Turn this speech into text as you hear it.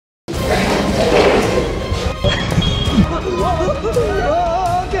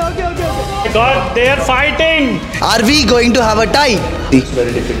God, they are fighting. Are we going to have a tie? It's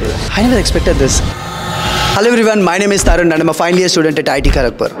very difficult. I never expected this. Hello everyone, my name is Tarun and I'm a final year student at IIT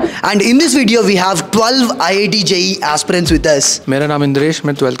Kharagpur. And in this video we have 12 IIT JEE aspirants with us. मेरा नाम इंद्रेश,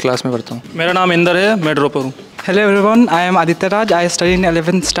 मैं 12th class में पढ़ता हूँ. मेरा नाम इंदर है, मैं ड्रॉपर हूँ. Hello everyone, I am Aditya Raj. I study in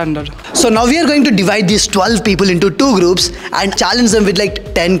 11th standard. So now we are going to divide these 12 people into 2 groups and challenge them with like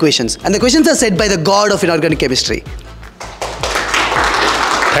 10 questions. And the questions are set by the god of inorganic chemistry.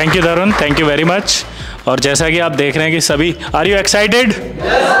 Thank you Tarun, thank you very much. और जैसा कि आप देख रहे हैं कि सभी, are you excited?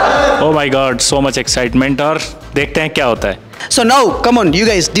 Yes. Oh my God, so much excitement. और देखते हैं क्या होता है. So now, come on, you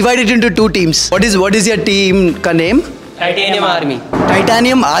guys, divide it into 2 teams. What is your team का name? Titanium Army.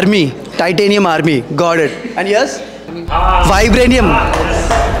 Titanium Army. Titanium Army. Got it. And yours? Vibranium.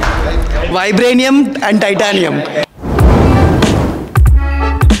 Vibranium and Titanium.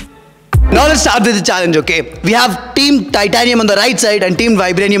 Now let's start with the challenge, okay? We have Team Titanium on the right side and Team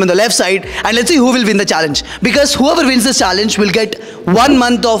Vibranium on the left side, and let's see who will win the challenge. Because whoever wins this challenge will get 1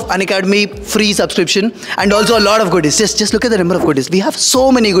 month of Unacademy free subscription and also a lot of goodies. Just look at the number of goodies. We have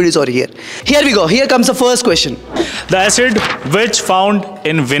so many goodies over here. Here we go. Here comes the first question. The acid which found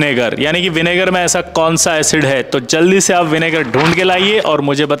in vinegar, यानी कि vinegar में ऐसा कौन सा acid है? तो जल्दी से आप विनेगर ढूंढ के लाइए और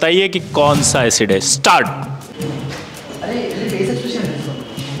मुझे बताइए कि कौन सा एसिड है. Start.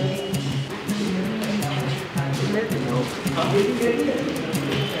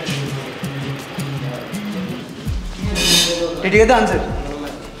 Did you get the answer?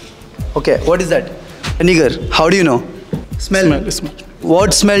 Okay, what is that? Vinegar. How do you know? Smell.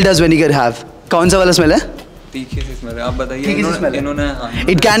 What smell does vinegar have? कौन सा वाला smell है? तीखी सी smell है. आप बताइए. इन्होंने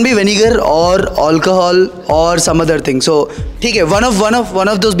It can be vinegar or alcohol or some other thing. So ठीक है. One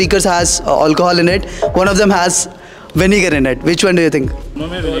of those beakers has alcohol in it. One of them has vinegar in it. Which one do you think? दोनों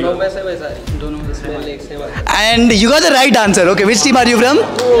में से वैसा है. दोनों में smell एक से वाला. And you got the right answer. Okay, which team are you from?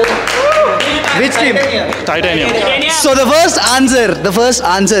 Which team? Titanium. So the first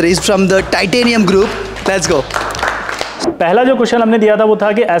answer is from the Titanium group. Let's go. पहला जो क्वेश्चन हमने दिया था वो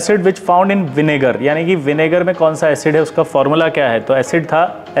था कि acid which found in vinegar, यानी कि विनेगर में कौन सा एसिड है, उसका फॉर्मूला क्या है. तो एसिड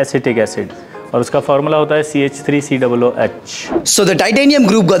था एसिटिक एसिड और उसका फॉर्मूला होता है CH3COOH. So the Titanium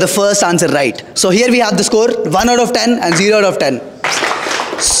group got the first answer right. So here we have the score 1 out of 10 and 0 out of 10.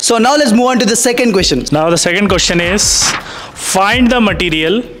 So now let's move on to the second question. Now the second question is find the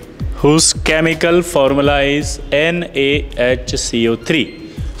material whose chemical formula is NaHCO3,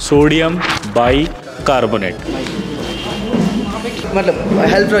 sodium bicarbonate. मतलब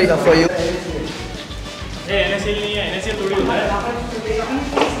help for you. NaCl नहीं है, NaCl थोड़ी होता है.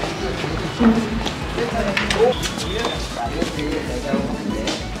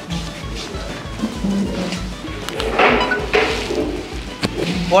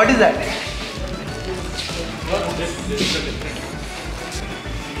 What is that?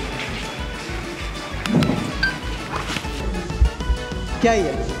 क्या है?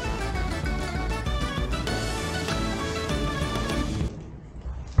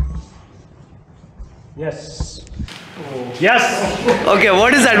 Yes. Yes. Okay,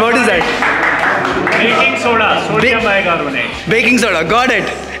 what is that? Baking soda, sodium bicarbonate. Baking soda, got it.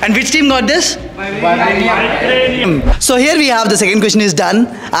 And which team got this? Vibranium. So here we have the second question is done,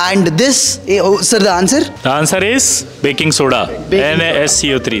 and this, sir, the answer? The answer is baking soda,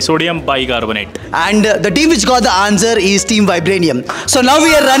 NaSCO3, sodium bicarbonate. And the team which got the answer is Team Vibranium. So now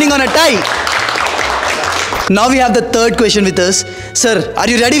we are running on a tie. Now we have the third question with us. Sir, are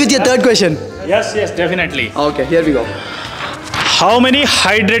you ready with your third question? Yes, definitely. Okay, here we go. How many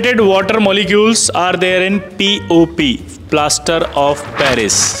hydrated water molecules are there in POP, plaster of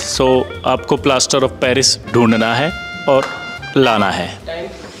Paris? So आपको plaster of Paris ढूंढना है और लाना है.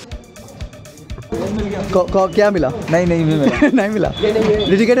 क्या मिला? नहीं मिला. नहीं मिला.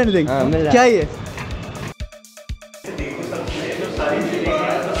 Did you get anything? क्या है ये?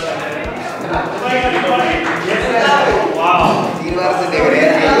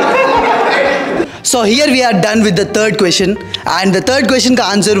 So here we are done with the third question, and the third question का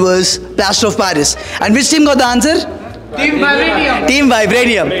answer was plaster of Paris. And which team got the answer? Team Vibranium. Team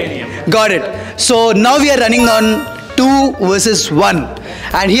Vibranium. Got it. So now we are running on 2 versus 1,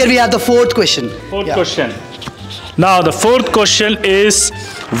 and here we have the fourth question. Question. Now the fourth question is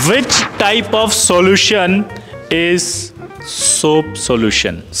which type of solution is soap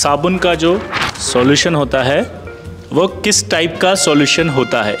solution? साबुन का जो solution होता है वो किस type का solution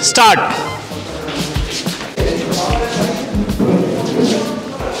होता है? Start.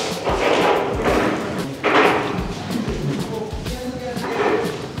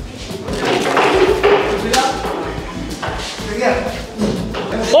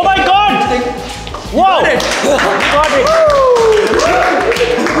 Oh my God! Wow! Got it!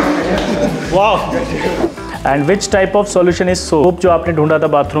 वाह। And which type of solution is soap, जो आपने ढूंढा था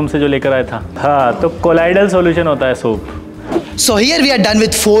बाथरूम से जो लेकर आया था। हाँ, तो कोलाइडल सॉल्यूशन होता है soap. So here we are done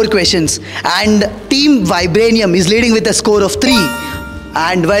with 4 questions and Team Vibranium is leading with a score of 3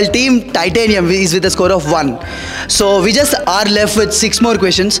 and while Team Titanium is with a score of 1. So we just are left with 6 more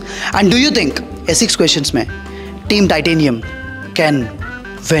questions and do you think 6 questions mein Team Titanium can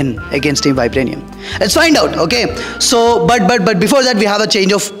win against Team Vibranium? Let's find out, okay? So but before that we have a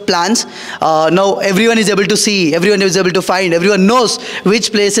change of plans. Now everyone is able to see, everyone is able to find, everyone knows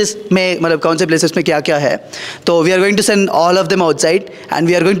which places में मतलब कौन से places में क्या क्या है. So we are going to send all of them outside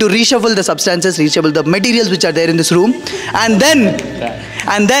and we are going to reshuffle the substances, reshuffle the materials which are there in this room and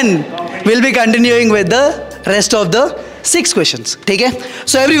then we'll be continuing with the rest of the 6 questions. ठीक है?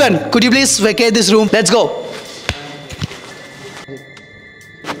 So everyone, could you please vacate this room? Let's go.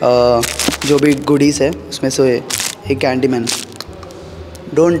 जो भी goodies है उसमें से एक candy man.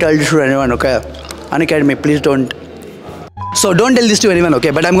 Don't tell this to anyone, okay? Unacademy, please don't. So don't tell this to anyone,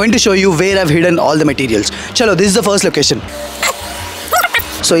 okay? But I'm going to show you where I've hidden all the materials. Chalo, this is the first location.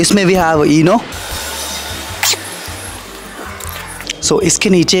 So इसमें we have Eno. So इसके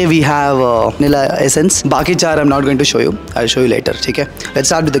नीचे we have vanilla essence. बाकी 4 I'm not going to show you. I'll show you later, ठीक है? Let's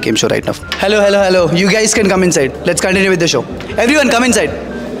start with the game show right now. Hello. You guys can come inside. Let's continue with the show. Everyone come inside.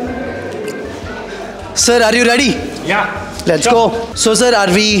 Sir, are you ready? Yeah. Let's go. So sir,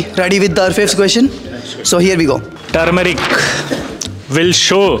 are we ready with our 5th question? So here we go. Turmeric will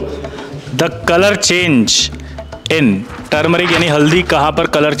show the color change in. Turmeric यानी हल्दी कहाँ पर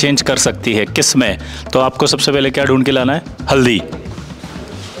colour change कर सकती है, किस में? तो आपको सबसे पहले क्या ढूंढ के लाना है? हल्दी।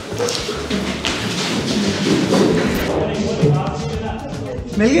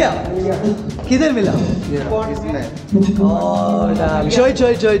 मिल गया? किधर मिला? Show it.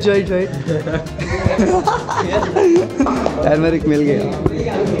 टर्मरिक मिल गया।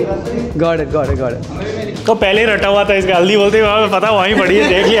 Got it. तो पहले रटा हुआ था इसका, हल्दी बोलते हुए पता वहीं पड़ी है,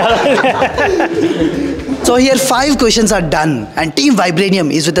 देख लिया। So here 5 questions are done and Team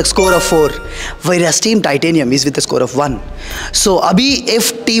Vibranium is with a score of 4 whereas Team Titanium is with a score of 1. So abhi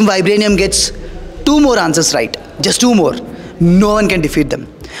if Team Vibranium gets 2 more answers right, just 2 more, no one can defeat them.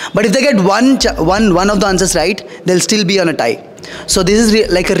 But if they get one of the answers right, they'll still be on a tie. So this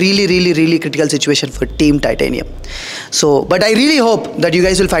is like a really critical situation for Team Titanium. So but I really hope that you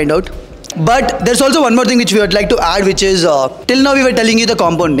guys will find out. But there's also one more thing which we would like to add, which is till now we were telling you the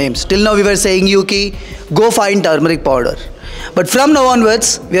compound names. Till now we were saying you ki go find turmeric powder. But from now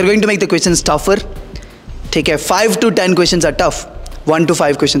onwards we are going to make the questions tougher. ठीक है, 5 to 10 questions are tough. 1 to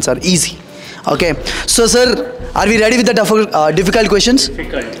 5 questions are easy. Okay. So sir, are we ready with the tougher, difficult questions?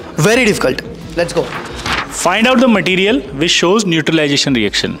 Difficult. Very difficult. Let's go. Find out the material which shows neutralization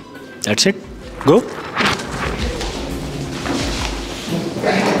reaction. That's it. Go.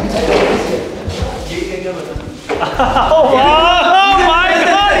 Oh my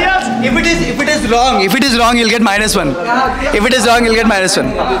God! Yes. If it is wrong, you'll get -1. If it is wrong, you'll get -1.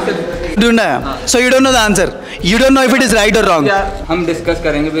 ढूंढना है. So you don't know the answer. You don't know if it is right or wrong. हम discuss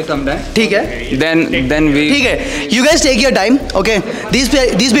करेंगे भी sometime. ठीक है. Then we. ठीक है. You guys take your time. Okay.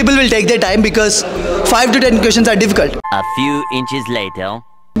 These people will take their time because 5 to 10 questions are difficult. A few inches later.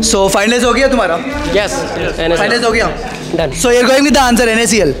 So finalize हो गया तुम्हारा? Yes. Finalize हो गया. Done. So you're going with the answer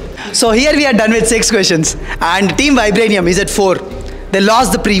NaCl. So here we are done with 6 questions and Team Vibranium is at 4. They lost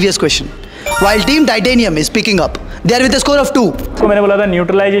the previous question. While Team Titanium is picking up. They are with a score of 2. तो मैंने बोला था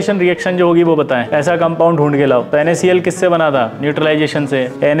neutralisation reaction जो होगी वो बताएं, ऐसा compound ढूंढ के लाओ। तो NaCl किससे बना था? न्यूट्रलाइजेशन से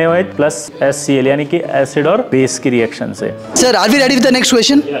NaOH प्लस HCl यानी कि एसिड और बेस की रिएक्शन से। Sir, are we ready with the next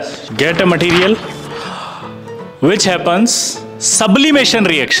question? Yes. Get a material which happens sublimation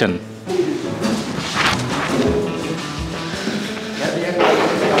reaction.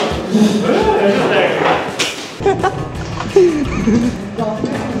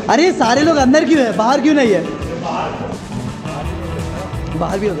 अरे सारे लोग अंदर क्यों है, बाहर क्यों नहीं है?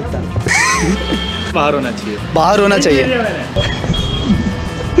 बाहर भी हो सकता है। बाहर होना चाहिए। बाहर होना चाहिए।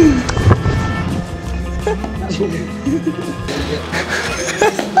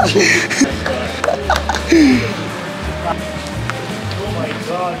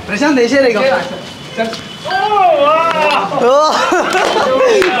 प्रशांत ऐसे रहेगा।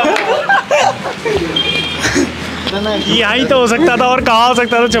 यहीं तो हो सकता था और कहाँ हो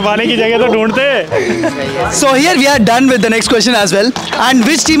सकता था, छुपाने की जगह तो ढूंढते। So here we are done with the next question as well. And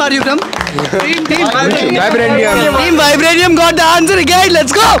which team are you from? Team Vibranium. Team Vibranium got the answer again.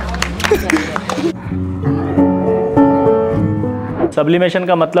 Let's go. Sublimation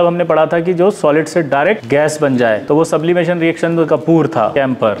का मतलब हमने पढ़ा था कि जो सॉलिड से डायरेक्ट गैस बन जाए, तो वो सब्लिमेशन रिएक्शन का पूर था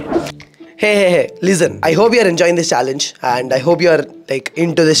camper. Hey, listen. I hope you are enjoying this challenge and I hope you are like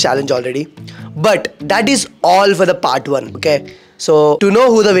into this challenge already. But that is all for the part 1, okay? So to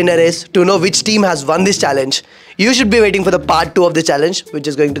know who the winner is, to know which team has won this challenge, you should be waiting for the part 2 of the challenge, which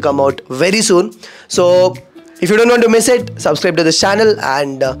is going to come out very soon. So if you don't want to miss it, subscribe to this channel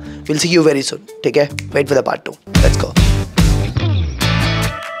and we'll see you very soon. Take care. Wait for the part 2. Let's go.